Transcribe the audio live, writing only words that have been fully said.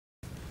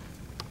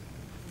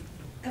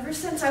Ever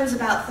since I was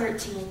about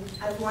 13,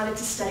 I've wanted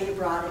to study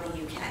abroad in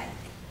the UK.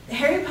 The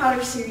Harry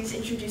Potter series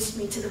introduced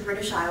me to the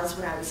British Isles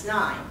when I was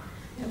 9,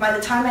 and by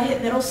the time I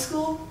hit middle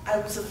school, I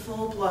was a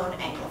full-blown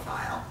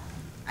Anglophile.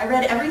 I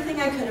read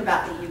everything I could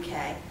about the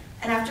UK,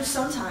 and after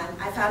some time,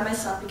 I found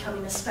myself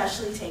becoming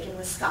especially taken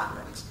with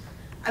Scotland.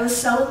 I was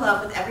so in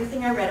love with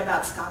everything I read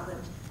about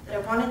Scotland that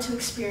I wanted to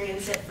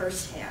experience it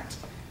firsthand.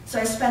 So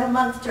I spent a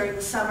month during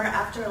the summer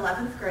after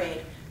 11th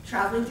grade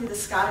traveling through the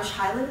Scottish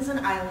Highlands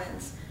and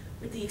Islands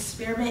with the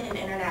Experiment in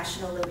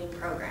International Living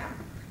program.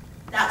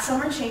 That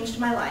summer changed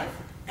my life,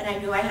 and I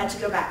knew I had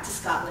to go back to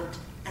Scotland,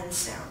 and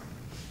soon.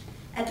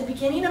 At the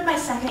beginning of my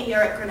second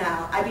year at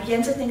Grinnell, I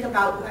began to think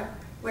about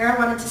where I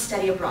wanted to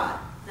study abroad,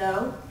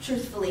 though,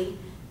 truthfully,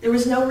 there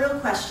was no real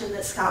question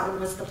that Scotland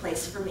was the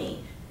place for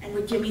me and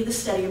would give me the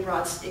study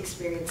abroad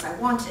experience I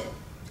wanted.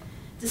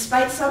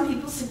 Despite some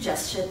people's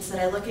suggestions that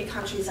I look at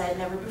countries I had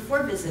never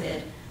before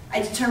visited,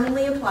 I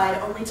determinedly applied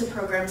only to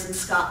programs in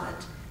Scotland,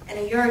 and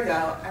a year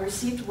ago, I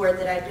received word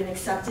that I had been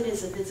accepted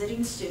as a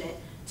visiting student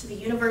to the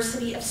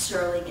University of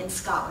Stirling in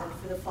Scotland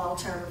for the fall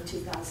term of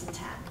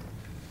 2010.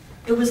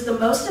 It was the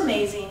most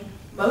amazing,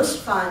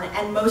 most fun,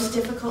 and most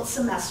difficult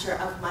semester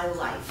of my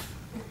life.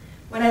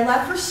 When I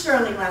left for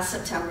Stirling last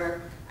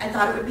September, I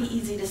thought it would be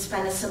easy to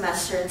spend a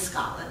semester in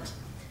Scotland.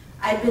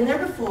 I had been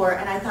there before,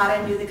 and I thought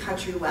I knew the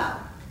country well.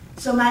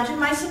 So imagine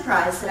my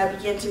surprise that I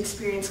began to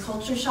experience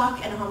culture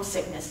shock and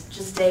homesickness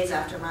just days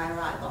after my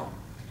arrival.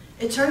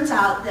 It turns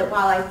out that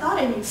while I thought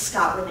I knew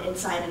Scotland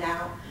inside and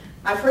out,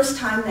 my first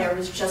time there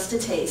was just a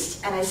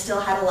taste, and I still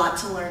had a lot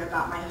to learn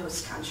about my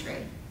host country.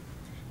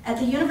 At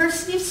the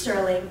University of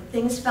Stirling,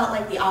 things felt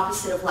like the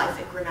opposite of life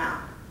at Grinnell.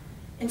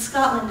 In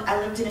Scotland, I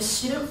lived in a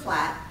student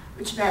flat,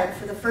 which meant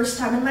for the first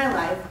time in my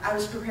life, I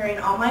was preparing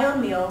all my own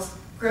meals,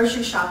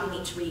 grocery shopping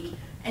each week,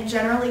 and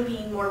generally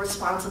being more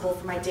responsible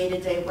for my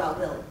day-to-day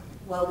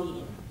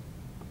well-being.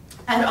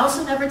 I had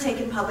also never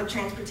taken public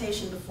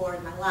transportation before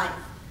in my life.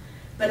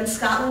 But in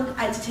Scotland,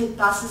 I had to take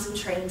buses and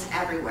trains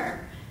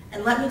everywhere.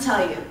 And let me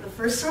tell you, the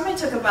first time I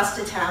took a bus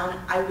to town,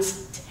 I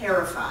was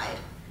terrified.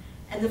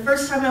 And the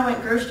first time I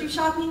went grocery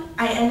shopping,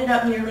 I ended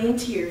up nearly in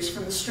tears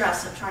from the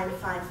stress of trying to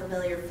find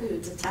familiar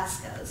foods at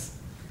Tesco's.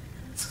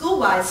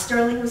 School-wise,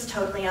 Stirling was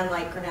totally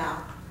unlike Grinnell.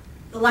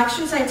 The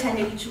lectures I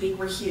attended each week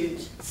were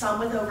huge, some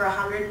with over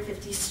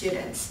 150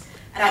 students,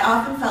 and I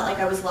often felt like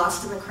I was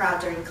lost in the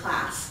crowd during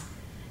class.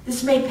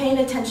 This made paying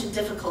attention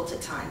difficult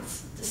at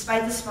times,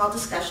 despite the small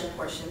discussion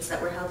portions that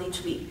were held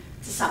each week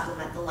to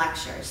supplement the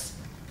lectures.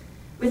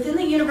 Within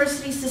the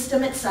university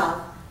system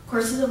itself,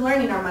 courses of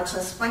learning are much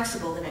less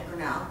flexible than at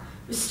Grinnell,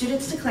 with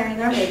students declaring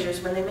their majors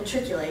when they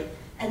matriculate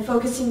and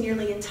focusing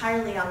nearly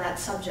entirely on that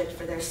subject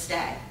for their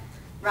stay,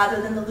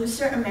 rather than the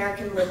looser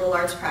American liberal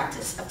arts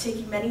practice of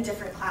taking many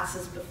different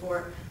classes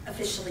before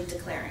officially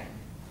declaring.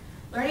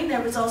 Learning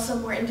there was also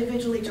more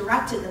individually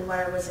directed than what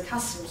I was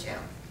accustomed to.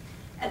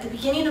 At the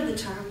beginning of the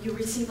term, you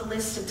receive a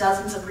list of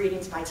dozens of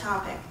readings by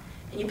topic,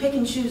 and you pick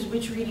and choose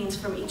which readings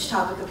from each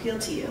topic appeal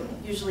to you,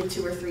 usually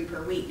 2 or 3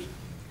 per week.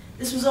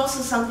 This was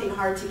also something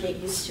hard to get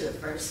used to at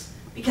first,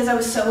 because I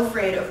was so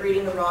afraid of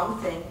reading the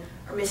wrong thing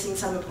or missing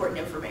some important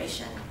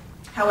information.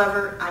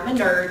 However, I'm a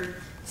nerd,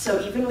 so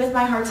even with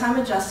my hard time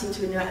adjusting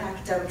to a new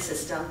academic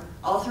system,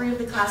 all 3 of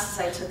the classes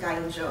I took I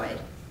enjoyed,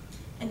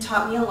 and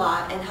taught me a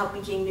lot and helped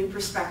me gain new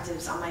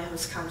perspectives on my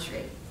host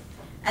country.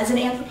 As an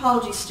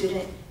anthropology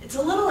student, it's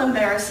a little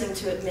embarrassing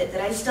to admit that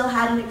I still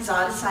had an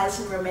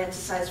exoticized and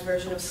romanticized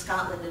version of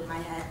Scotland in my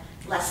head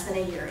less than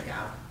a year ago.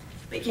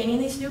 But gaining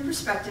these new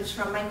perspectives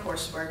from my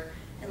coursework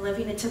and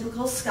living a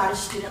typical Scottish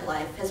student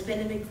life has been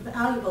an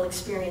invaluable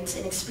experience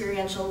in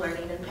experiential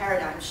learning and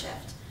paradigm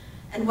shift,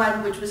 and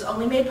one which was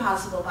only made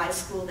possible by a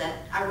school that,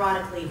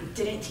 ironically,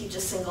 didn't teach a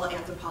single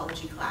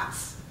anthropology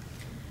class.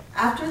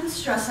 After the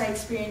stress I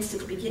experienced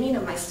at the beginning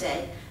of my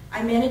stay,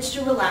 I managed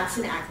to relax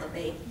and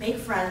acclimate, make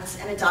friends,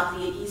 and adopt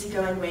the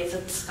easygoing ways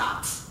of the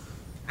Scots.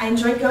 I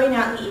enjoyed going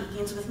out in the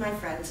evenings with my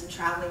friends and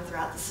traveling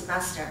throughout the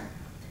semester.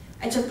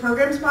 I took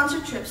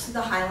program-sponsored trips to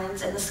the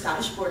Highlands and the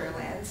Scottish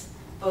borderlands,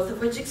 both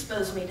of which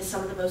exposed me to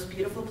some of the most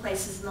beautiful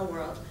places in the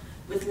world,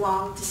 with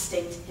long,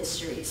 distinct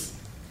histories.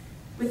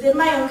 Within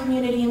my own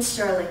community in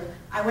Stirling,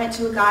 I went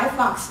to a Guy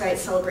Fawkes Night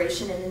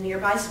celebration in the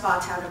nearby spa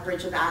town of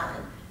Bridge of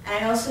Allen,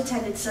 and I also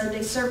attended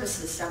Sunday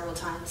services several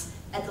times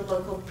at the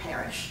local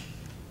parish.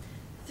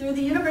 Through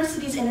the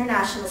university's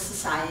International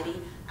Society,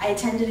 I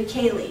attended a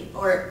ceilidh,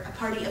 or a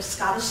party of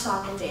Scottish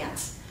song and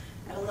dance,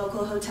 at a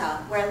local hotel,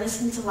 where I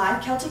listened to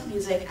live Celtic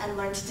music and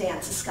learned to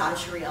dance a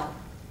Scottish reel.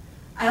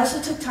 I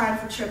also took time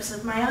for trips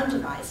of my own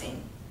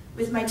devising.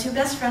 With my 2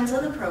 best friends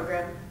on the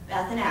program,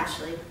 Beth and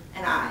Ashley,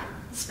 and I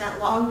spent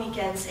long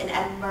weekends in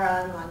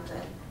Edinburgh and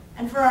London.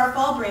 And for our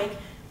fall break,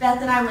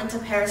 Beth and I went to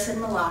Paris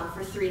and Milan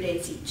for 3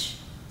 days each.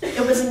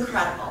 It was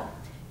incredible.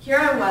 Here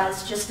I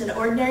was, just an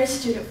ordinary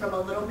student from a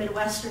little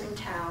Midwestern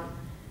town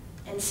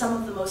in some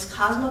of the most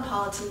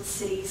cosmopolitan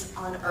cities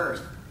on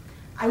earth.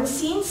 I was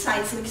seeing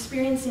sights and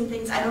experiencing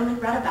things I'd only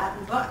read about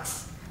in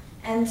books.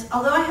 And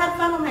although I had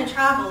fun on my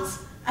travels,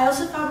 I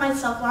also found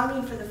myself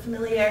longing for the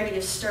familiarity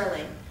of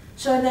Stirling,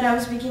 showing that I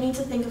was beginning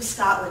to think of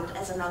Scotland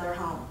as another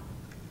home.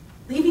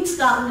 Leaving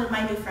Scotland and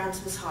my new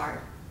friends was hard.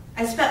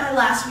 I spent my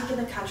last week in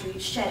the country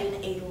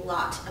shedding a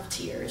lot of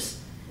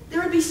tears.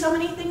 There would be so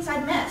many things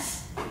I'd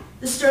miss.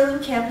 The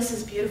Stirling campus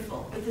is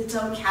beautiful, with its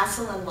own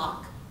castle and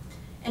loch.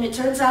 And it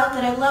turns out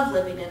that I love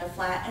living in a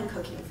flat and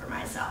cooking for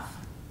myself.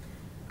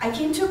 I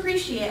came to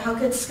appreciate how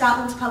good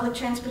Scotland's public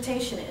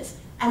transportation is,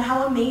 and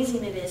how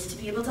amazing it is to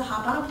be able to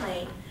hop on a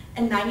plane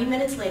and 90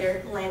 minutes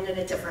later land in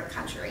a different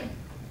country.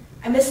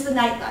 I miss the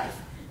nightlife.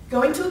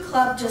 Going to a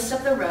club just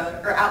up the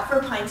road or out for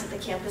pints at the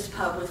campus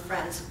pub with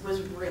friends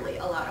was really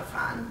a lot of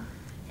fun.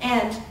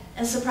 And,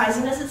 as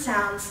surprising as it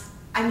sounds,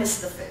 I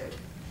miss the food.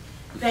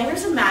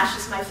 Bangers and mash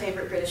is my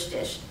favorite British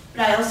dish,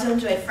 but I also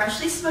enjoy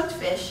freshly smoked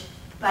fish,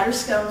 butter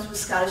scones with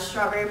Scottish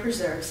strawberry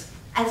preserves,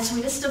 and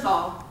sweetest of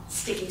all,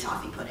 sticky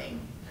toffee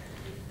pudding.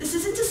 This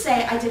isn't to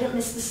say I didn't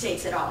miss the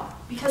States at all,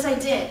 because I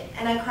did,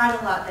 and I cried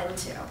a lot then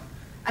too.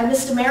 I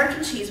missed American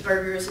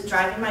cheeseburgers and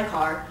driving my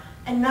car,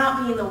 and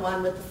not being the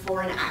one with the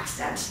foreign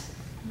accent.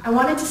 I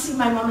wanted to see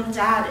my mom and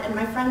dad and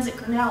my friends at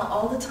Grinnell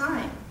all the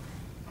time.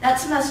 That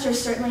semester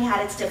certainly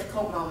had its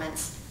difficult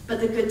moments,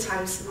 but the good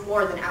times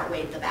more than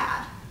outweighed the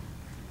bad.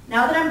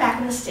 Now that I'm back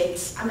in the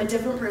States, I'm a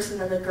different person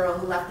than the girl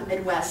who left the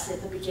Midwest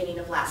at the beginning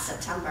of last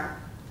September.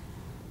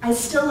 I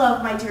still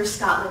love my dear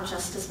Scotland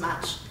just as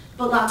much,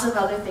 but lots of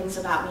other things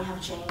about me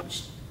have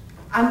changed.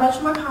 I'm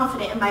much more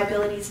confident in my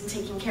abilities in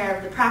taking care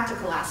of the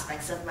practical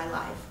aspects of my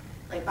life,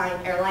 like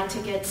buying airline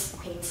tickets,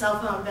 paying cell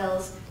phone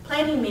bills,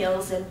 planning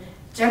meals, and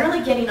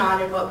generally getting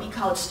on in what we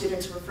college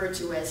students refer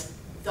to as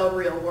the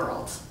real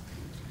world.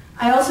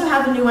 I also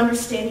have a new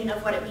understanding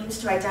of what it means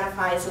to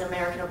identify as an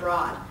American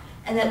abroad,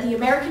 and that the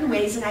American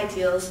ways and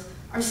ideals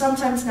are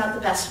sometimes not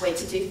the best way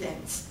to do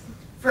things.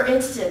 For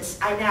instance,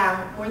 I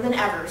now, more than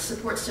ever,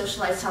 support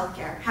socialized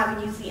healthcare,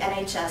 having used the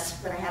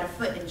NHS when I had a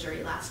foot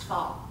injury last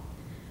fall.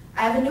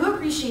 I have a new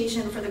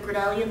appreciation for the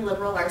Grinnellian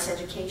liberal arts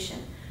education,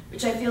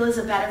 which I feel is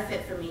a better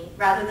fit for me,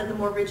 rather than the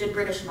more rigid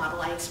British model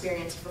I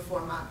experienced for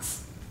 4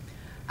 months.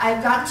 I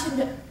have gotten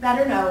to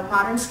better know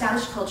modern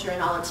Scottish culture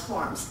in all its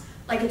forms,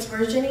 like its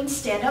burgeoning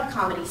stand-up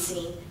comedy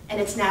scene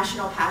and its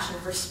national passion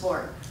for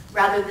sport,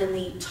 rather than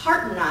the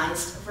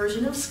tartanized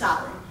version of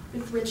Scotland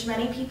with which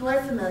many people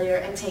are familiar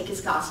and take as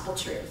gospel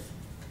truth.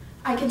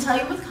 I can tell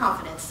you with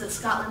confidence that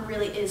Scotland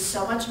really is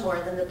so much more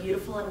than the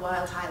beautiful and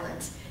wild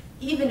Highlands,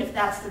 even if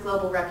that's the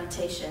global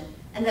reputation,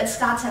 and that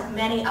Scots have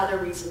many other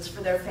reasons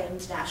for their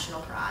famed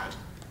national pride.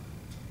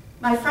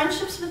 My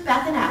friendships with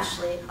Beth and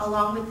Ashley,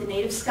 along with the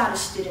native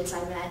Scottish students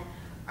I met,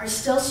 are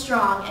still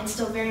strong and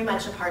still very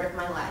much a part of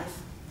my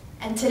life.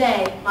 And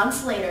today,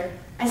 months later,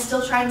 I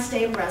still try and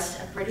stay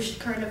abreast of British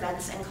current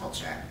events and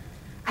culture.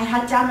 I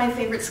hunt down my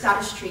favorite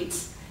Scottish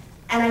treats,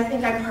 and I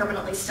think I'm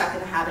permanently stuck in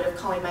the habit of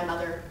calling my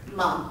mother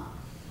Mum.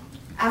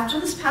 After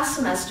this past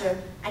semester,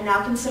 I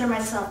now consider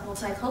myself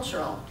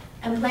multicultural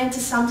and plan to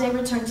someday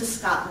return to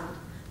Scotland,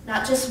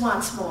 not just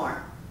once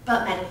more,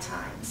 but many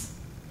times.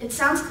 It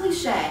sounds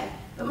cliche,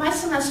 but my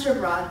semester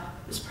abroad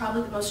was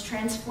probably the most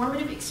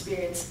transformative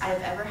experience I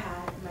have ever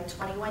had in my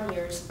 21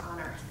 years on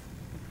Earth.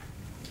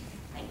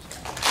 Thank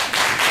you.